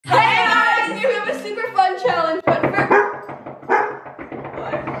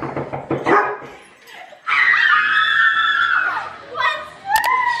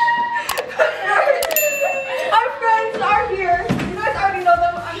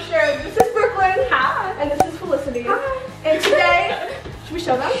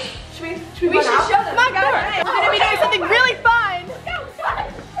show them? Should we should show them. Come on, guys. We're gonna be doing something really fun.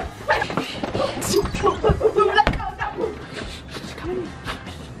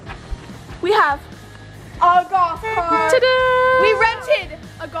 We have a golf cart. Ta-da! We rented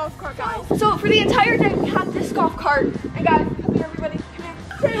a golf cart, guys. So for the entire day, we have this golf cart. And guys, come here, everybody. Come here.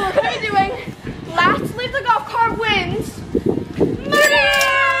 Today we're gonna be doing last leave the golf cart wins.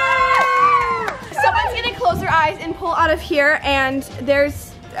 Someone's gonna close their eyes and pull out of here, and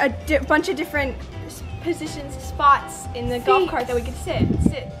there's a bunch of different positions, spots in the golf cart that we can seats.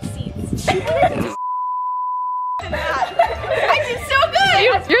 I did so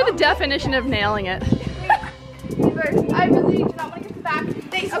good! You're the definition of nailing it. I really do not want to get the back.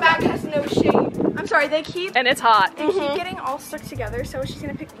 The back has no shape. I'm sorry, they keep... And it's hot. They keep getting all stuck together, so she's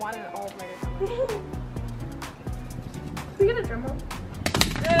gonna pick one and all of them are gonna come. Can we get a drum roll?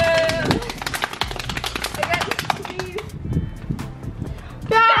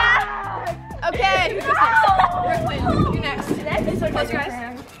 Okay, who's next? Brooklyn, you're next. Close your eyes.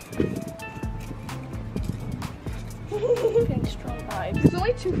 Pink strong vibes. There's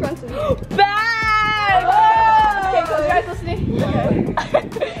only two fronts in here. Bag! Oh! Okay, close your eyes, listening.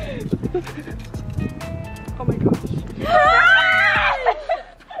 Okay. Oh my gosh.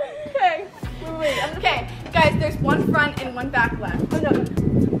 Okay. Wait. Okay, guys, there's one front and one back left. Oh, no.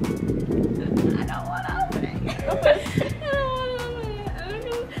 I don't want to open it. Open it. I don't want to open it. I don't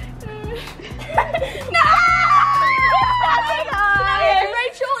know. No! Tonight,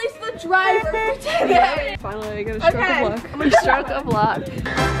 Rachel is the driver today. Finally, I got a stroke of luck. I'm a stroke of luck.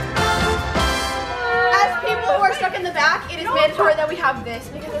 As people who are stuck in the back, it is mandatory that we have this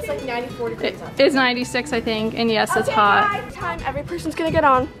because it's like 94 degrees outside. It's 96, I think, and yes, it's hot. Guys, time every person's gonna get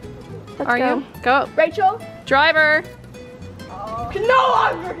on. Let's Are go. you? Go. Rachel. Driver. Can no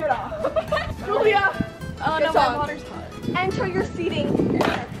longer get off. Julia. Oh no, my water's hot. Enter your seating.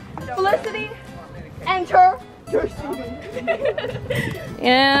 Felicity. Enter your seating.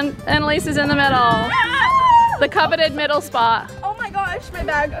 And Lisa's in the middle. The coveted middle spot. Oh my gosh, my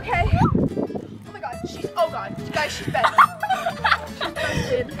bag. Okay. Oh my god, guys, she's bent. She's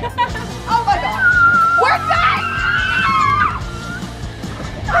busted. Oh my gosh. We're done!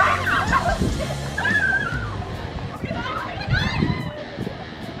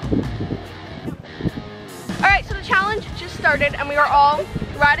 Alright, so the challenge just started and we are all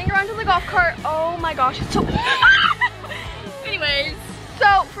riding around in the golf cart. Oh my gosh, it's so... Anyways,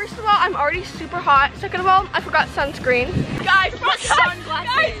 so first of all, I'm already super hot. Second of all, I forgot sunscreen. Guys,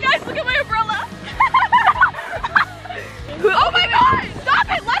 guys, look at my umbrella. Oh my god, stop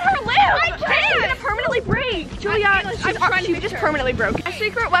it, let her live. I can't. She's gonna permanently break. Julia, she just permanently broke. My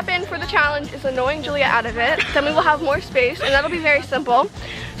secret weapon for the challenge is annoying Julia out of it. Then we will have more space and that'll be very simple.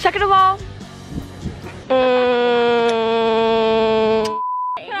 Second of all, can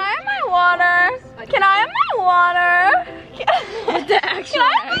I have my water? Can I have my water? Can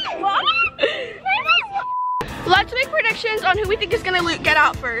I have my water? Let's make predictions on who we think is gonna get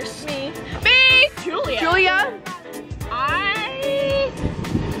out first. Me. Julia.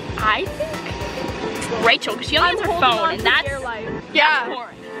 I think Rachel, because she only has her phone, and that's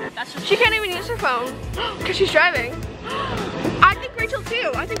boring. That's just she can't even use her phone because she's driving. I think Rachel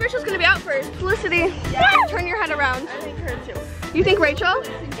too. I think Rachel's gonna be out first. Felicity, turn your head around. I think her too. You think Rachel?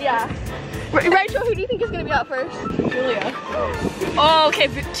 yeah. Rachel, who do you think is gonna be out first? Julia. Oh, okay.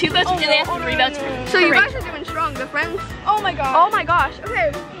 2 votes for Julia, 3 votes for So you Rachel. guys are doing strong. The friends. Oh my god. Oh my gosh.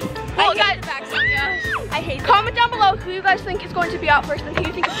 Okay. Well, guys, I hate comment down below who you guys think is going to be out first and who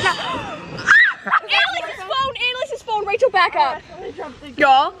you think is not. Annalise's phone. Rachel, back up.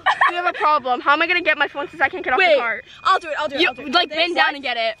 Y'all, we have a problem. How am I gonna get my phone since I can't get off the cart? I'll do it. Like bend down and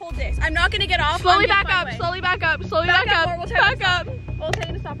get it. Hold this. I'm not gonna get off. Slowly back up. Slowly back up. Slowly back up. Back up. We'll tell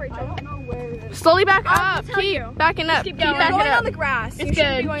you to stop, Rachel. I don't know where it is. Slowly back up. tell Keep you. backing up. Keep Keep going. backing We're going up. on the grass. It's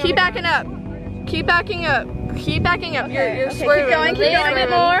good. Keep backing up. Keep backing up. Keep backing up. You're swerving. Keep going. Keep going. A bit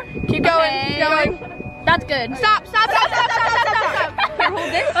more. Keep going. Keep going. That's good. Stop. Here,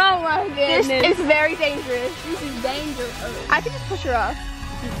 hold this. Oh my goodness. This is very dangerous. This is dangerous. I can just push her off.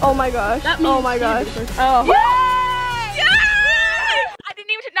 Oh my gosh. Oh my gosh. Oh. Yay! I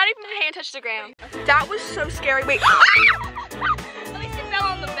didn't even, not even my hand touched the ground. That was so scary. Wait. At least it fell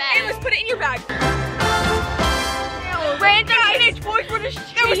on the bag. Let's put it in your bag. Random teenage boys were just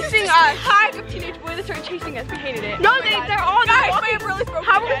chasing us. Hive of teenage boys that started chasing us. We hated it. No, they're all guys.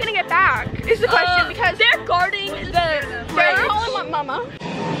 How are we gonna get back? Is the question because they're guarding the. They're calling my mama.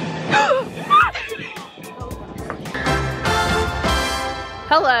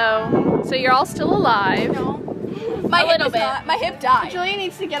 Hello. So you're all still alive. My A hip little is bit. not. My hip died. Julia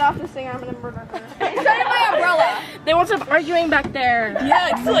needs to get off this thing or I'm gonna murder her. It's under my umbrella. They won't stop arguing back there.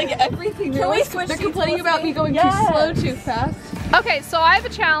 Yeah, it's like everything. They're complaining about me going too slow, too fast. Okay, so I have a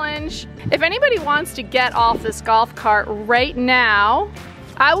challenge. If anybody wants to get off this golf cart right now,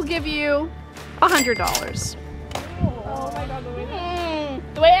 I will give you $100. Oh my god,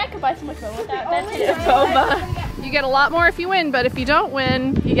 The way I could buy so much boba with that. That's You get a lot more if you win, but if you don't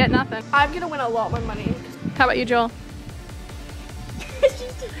win, you get nothing. I'm gonna win a lot more money. How about you, Joel?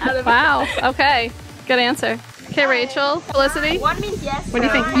 Wow, okay, good answer. Okay, Rachel, Felicity, one means yes. what do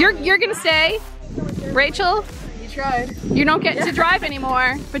you think? You're gonna stay? Rachel, You tried. you don't get to drive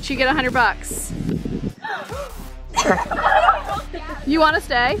anymore, but you get $100. You wanna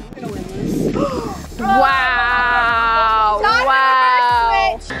stay? Wow,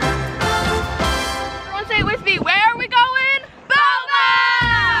 wow. Everyone say it with me. Where are we going?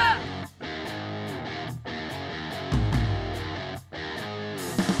 Boba!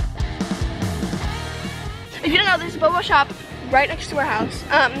 If you don't know, there's a boba shop right next to our house.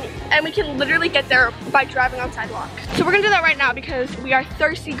 And we can literally get there by driving on sidewalk. So we're gonna do that right now because we are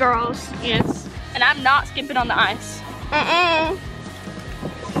thirsty girls. Yes. And I'm not skipping on the ice.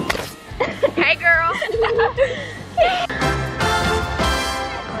 Hey girl.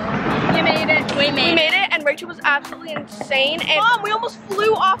 You made it. We made it. And Rachel was absolutely insane. And Mom, we almost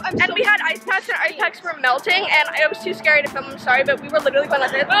flew off. and we had ice packs and our ice packs were melting and I was too scary to film, I'm sorry, but we were literally going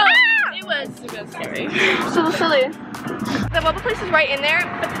like this. It was scary. So silly. The boba place is right in there,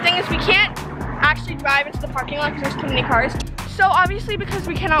 but the thing is we can't actually drive into the parking lot because there's too many cars. So obviously because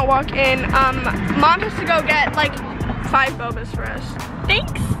we cannot walk in, Mom has to go get like 5 bobas for us.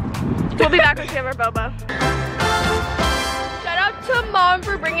 Thanks. We'll be back when we have our boba. Shout out to Mom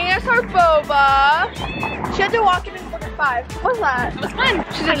for bringing us our boba. She had to walk in and order 5. What was that? It was fun.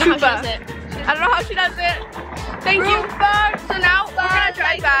 She's a trooper. I don't know how she does it. Thank you. So now we're gonna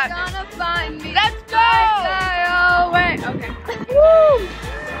drive back. Gonna find me. Let's go! Wait. Okay. Woo!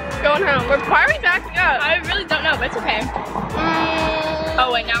 Going home. Why are we backing up? I really don't know, but it's okay. Oh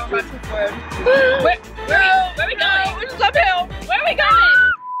wait, now we're watching the road. Where are we going? Which is uphill. Where are we going?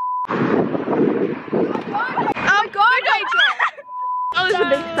 I'm going, Rachel. Oh, there's a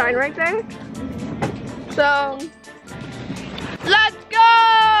big sign right there. So, let's go!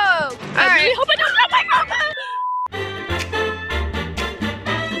 I really hope I don't know my mama.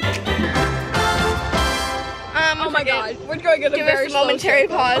 Oh my god. We're going to Give us a momentary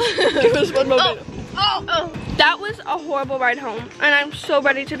pause. Give us one moment. Oh, that was a horrible ride home, and I'm so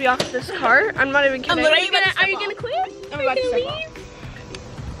ready to be off this cart. I'm not even kidding. Are you gonna quit? I'm about to step off.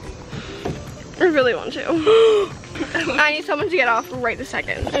 I really want to. I need someone to get off right this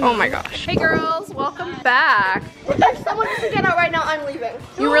second. Oh my gosh. Hey girls, welcome back. If someone doesn't get out right now, I'm leaving.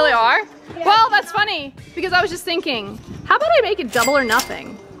 You really are? Yeah. Well, that's funny because I was just thinking, how about I make it double or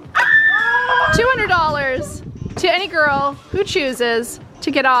nothing? $200 to any girl who chooses to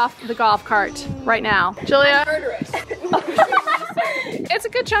get off the golf cart right now. Julia? It's a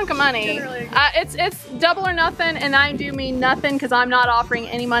good chunk of money. It's double or nothing, and I do mean nothing because I'm not offering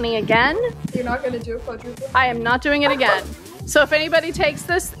any money again. You're not gonna do a quadruple? I am not doing it again. So if anybody takes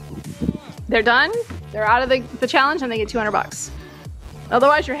this, they're done. They're out of the challenge and they get $200.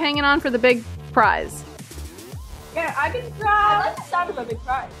 Otherwise, you're hanging on for the big prize. Yeah, I can try. I like the sound of a big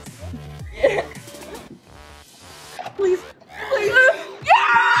prize. Please.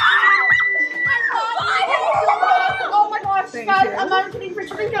 Oh my gosh, guys, I'm not kidding.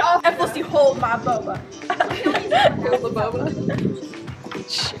 Rachel didn't get off. Felicity, hold my boba. Hold the boba.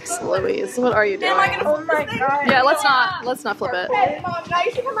 Jeez Louise, what are you doing? Oh my god. Yeah, let's not flip it. Hey, Mom, now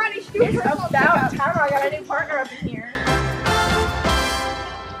you should come around and shoot. It's about time. I got a new partner up in here.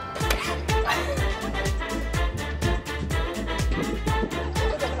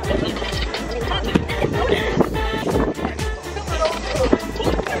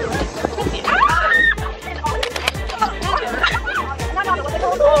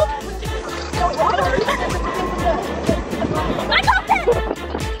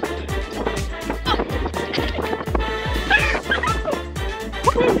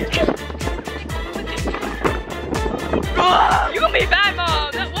 You're gonna be bad,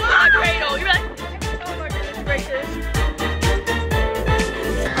 Mom. That wasn't my cradle. You're like, Oh my goodness gracious.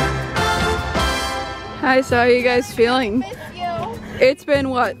 Hi, so how are you guys feeling? Miss you. It's been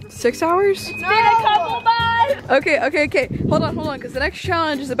what, 6 hours? It's been a couple months. Okay. Hold on, because the next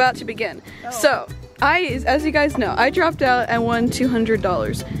challenge is about to begin. So, as you guys know, I dropped out and won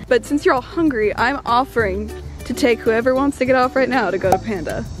 $200. But since you're all hungry, I'm offering to take whoever wants to get off right now to go to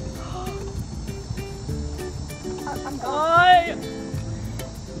Panda.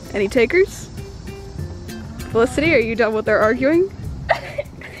 Any takers? Felicity, are you done with their arguing?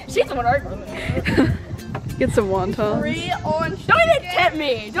 She's the one arguing. Get some wontons. 3 orange. Don't even tempt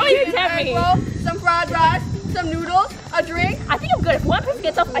me. Don't even tempt me. Well, some fried rice, some noodles, a drink. I think I'm good. If one person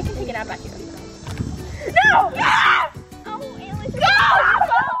gets up, I can take a nap back here. No! Yeah! Oh, Alice. Go!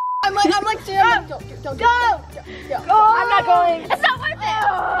 I'm like, Sam, don't. Go! I'm not going. It's not worth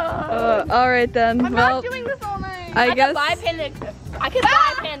it. Alright then. I'm Well, not doing this all night. I guess. I could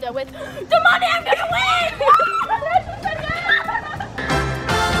buy Panda with the money I'm gonna win!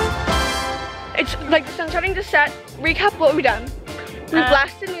 It's like the sun's starting to set. Recap what we've done. We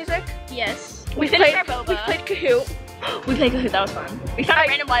blasted music. Yes. We finished played our boba. Kahoot. We played Kahoot, that was fun. We found a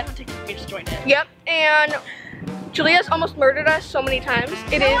random live on TikTok, we just joined it. Yep, and Julia's almost murdered us so many times.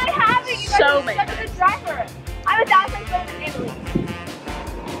 It is I haven't. You guys so are many such a good driver. I was out like going to Italy.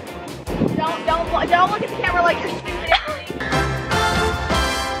 Don't look at the camera like you're stupid.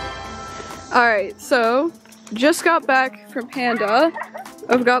 Alright, so just got back from Panda.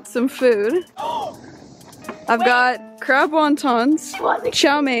 I've got some food. I've got crab wontons,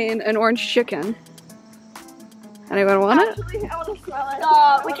 chow mein, and orange chicken. Anyone want it? I want to smell it.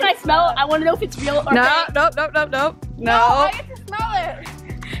 Wait, can I smell it? I want to know if it's real or No, fake. nope. No. I get to smell it.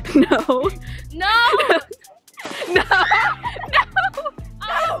 No. No! No.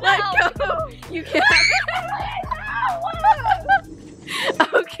 Oh, Let no. go. You can't.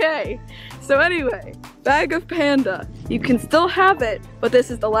 Okay. So anyway, bag of Panda. You can still have it, but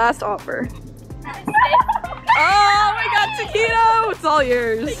this is the last offer. Oh my god, taquito! It's all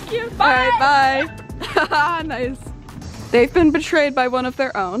yours. Thank you. Alright, bye. Nice. They've been betrayed by one of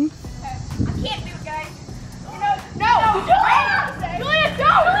their own. I can't do it, guys. No!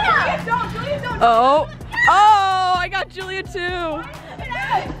 Julia, don't! Julia, don't! Oh. Oh, I got Julia too.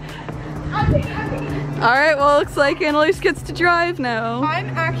 Alright, well, looks like Annalise gets to drive now. I'm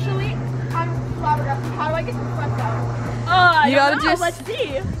flabbergasted. How do I get to the front though? You gotta just Let's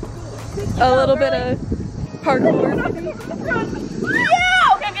see. a little bit of parkour.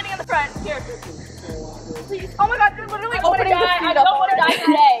 Yeah! Okay, I'm getting in the front. Here. Please. Oh my god, you're literally opening the seat up. I don't want to die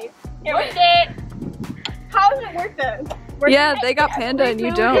today. Here, worth it. How is it worth it? Yeah, they got Panda and you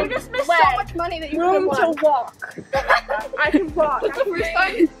You don't. just missed so much money that you could have won. To walk. I can walk. That's the first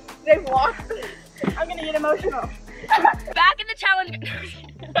time they walked. I'm gonna get emotional. Back in the challenge.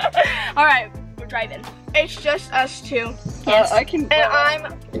 Alright, we're driving. It's just us two. Yes. I can. And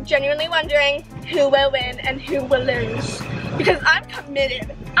I'm genuinely wondering who will win and who will lose. Because I'm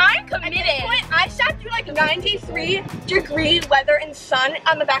committed. I'm committed. At this point, I sat through like 93-degree weather and sun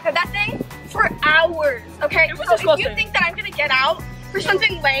on the back of that thing for hours. Okay, It was so explosive. if you think that I'm gonna get out for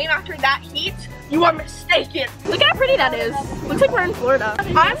something lame after that heat, you are mistaken. Look how pretty that is. Looks like we're in Florida.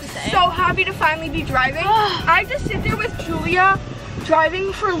 I'm so happy to finally be driving. I just sit there with Julia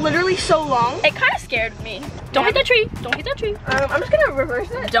driving for literally so long. It kind of scared me. Don't hit that tree. Don't hit that tree. I'm just gonna reverse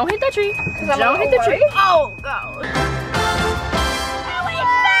it. Don't hit that tree. I'm Don't hit the worried. tree. Oh, God.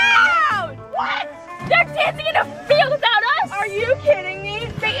 What? They're dancing in a field without us? Are you kidding me?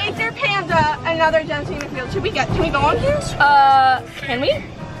 They ate their panda and now they're dancing in the field. Can we go on here? Can we?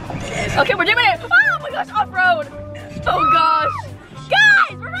 Okay, we're doing it. Oh my gosh, off-road. Oh gosh.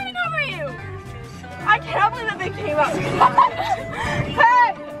 Guys, we're running over you. I can't believe that they came out.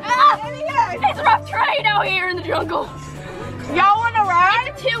 Hey! It's a rough terrain out here in the jungle. Y'all wanna ride?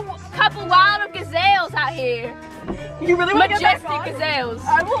 It's a couple wild gazelles out here. You really wanna get back Majestic on? gazelles.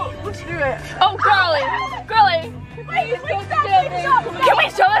 I will. Let's do it. Oh, girly. Wait, can we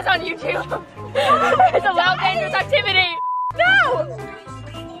show this on YouTube? It's a wild, dangerous activity. No!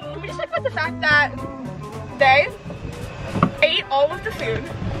 Can we just talk about the fact that they ate all of the food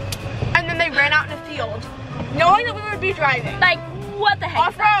and then they ran out in a field knowing that we would be driving? Like, what the heck?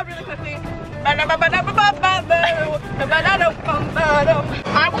 Off-road really quickly. I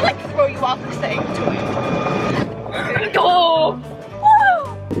will like throw you off this thing to win. Oh!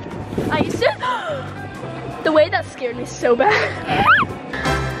 I used to. The way that scared me so bad.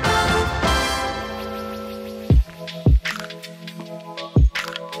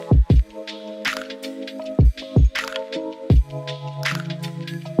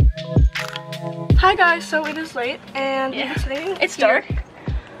 Hi guys, so it is late and we're sitting It's here. dark.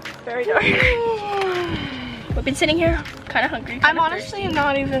 Very dark. We've been sitting here, kind of hungry. I'm honestly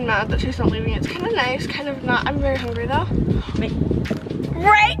not even mad that she's not leaving. It's kind of nice, kind of not. I'm very hungry though.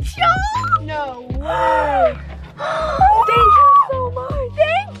 Rachel! No way. Thank you so much.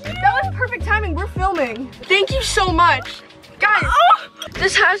 Thank you. That was perfect timing. We're filming. Thank you so much. Guys,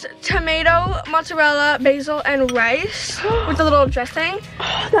 this has tomato, mozzarella, basil, and rice with a little dressing.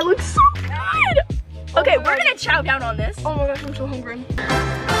 That looks so good! Okay, we're gonna chow down on this. Oh my gosh, I'm so hungry.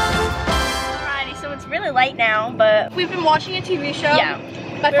 Alrighty, so It's really late now, but We've been watching a TV show. yeah.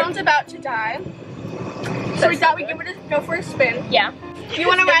 My phone's about to die. So we thought we'd go for a spin. Yeah. You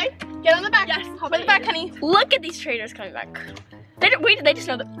want to ride? Get on the back. Yes. Hop on the back, honey. Look at these traders coming back. They just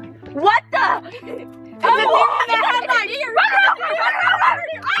know that. What the?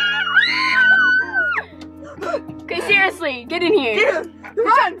 Okay, seriously, get in here.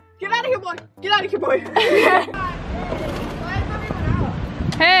 Run! Get out of here, boy. Get out of here, boy.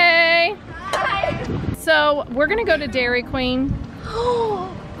 Hey! So we're gonna go to Dairy Queen.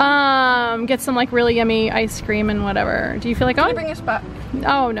 Get some like really yummy ice cream and whatever. Do you feel like going? Bring us back.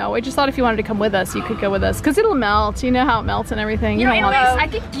 Oh no, I just thought if you wanted to come with us, you could go with us. Cause it'll melt, you know how it melts and everything. You don't want I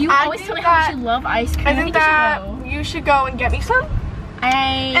think you always tell me how much you love ice cream. I think that you should go and get me some.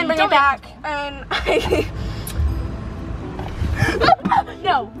 And bring it back. And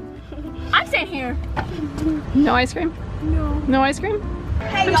No. I'm staying here. No ice cream? No. No ice cream?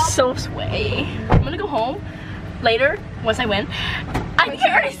 I'm so sweaty. I'm gonna go home later once I win. I think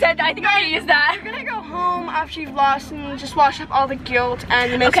I already said that. I think I already used that. you're gonna go home after you've lost and just wash up all the guilt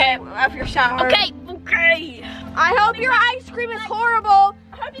and misery of your shower. Okay. I hope your ice cream is horrible.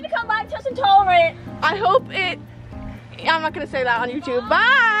 I hope you become lactose intolerant. I hope it. I'm not gonna say that on YouTube.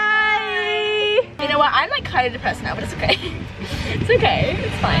 Bye. You know what? I'm like kind of depressed now, but it's okay. It's okay.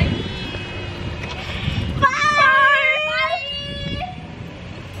 It's fine. Bye.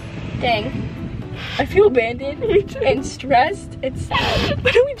 Dang. I feel abandoned and stressed and sad.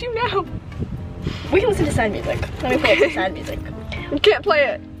 What do we do now? We can listen to sad music. Let me play some sad music. You can't play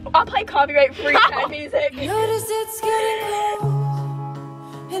it. I'll play copyright-free sad music. Notice it's getting cold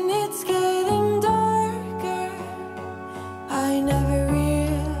and it's getting darker. I never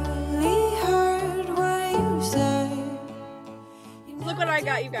really heard what you said. Look what I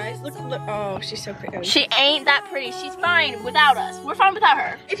got, you guys. Look. Oh, she's so pretty. She ain't that pretty. She's fine without us. We're fine without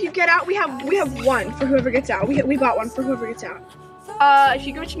her. If you get out, we have one for whoever gets out. We got one for whoever gets out. If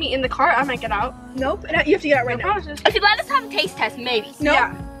you give it to me in the car, I might get out. Nope. You have to get out right now. If you let us have a taste test, maybe. No.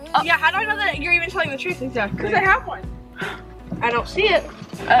 Yeah. Yeah. How do I know that you're even telling the truth? Exactly. Because I have one. I don't see it.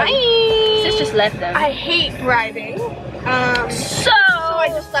 Bye. Sis just left them. I hate driving. So I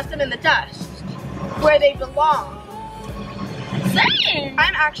just left them in the dust where they belong. Same.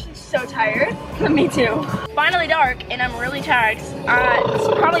 I'm actually so tired. Me too. Finally dark, and I'm really tired.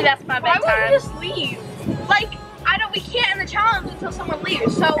 Probably that's my Why bedtime. would we just leave? Like, we can't end the challenge until someone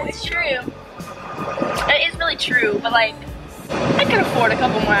leaves. So It's true. It is really true, but like, I can afford a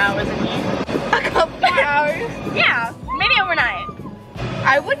couple more hours in here. a couple more hours. Yeah, maybe overnight.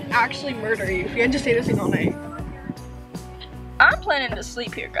 I would actually murder you if you had to stay this thing all night. I'm planning to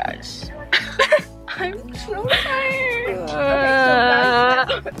sleep here, guys. I'm so tired.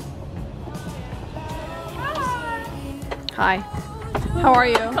 Hi. How are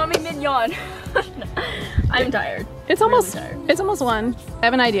you? Call me Mignon. I'm tired. It's almost it's almost 1. I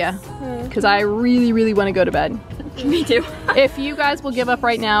have an idea because I really want to go to bed. Me too. If you guys will give up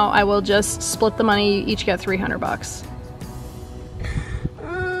right now, I will just split the money. You each get $300.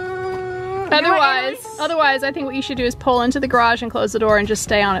 Otherwise, I think what you should do is pull into the garage and close the door and just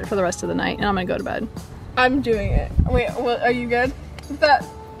stay on it for the rest of the night. And I'm gonna go to bed. I'm doing it. Wait, what, are you good with that?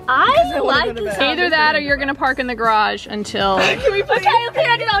 I wanna like go to this. bed. Either that or you're gonna park in the garage until. Can we play?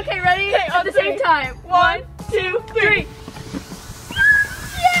 Okay, ready? Okay, at the same time. 1, 2, 3.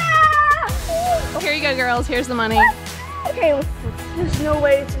 Yeah! Here you go, girls. Here's the money. Okay, there's no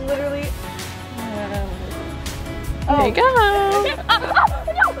way it's literally. There you go.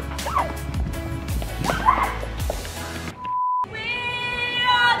 We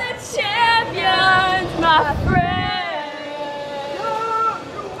are the champions, my friend.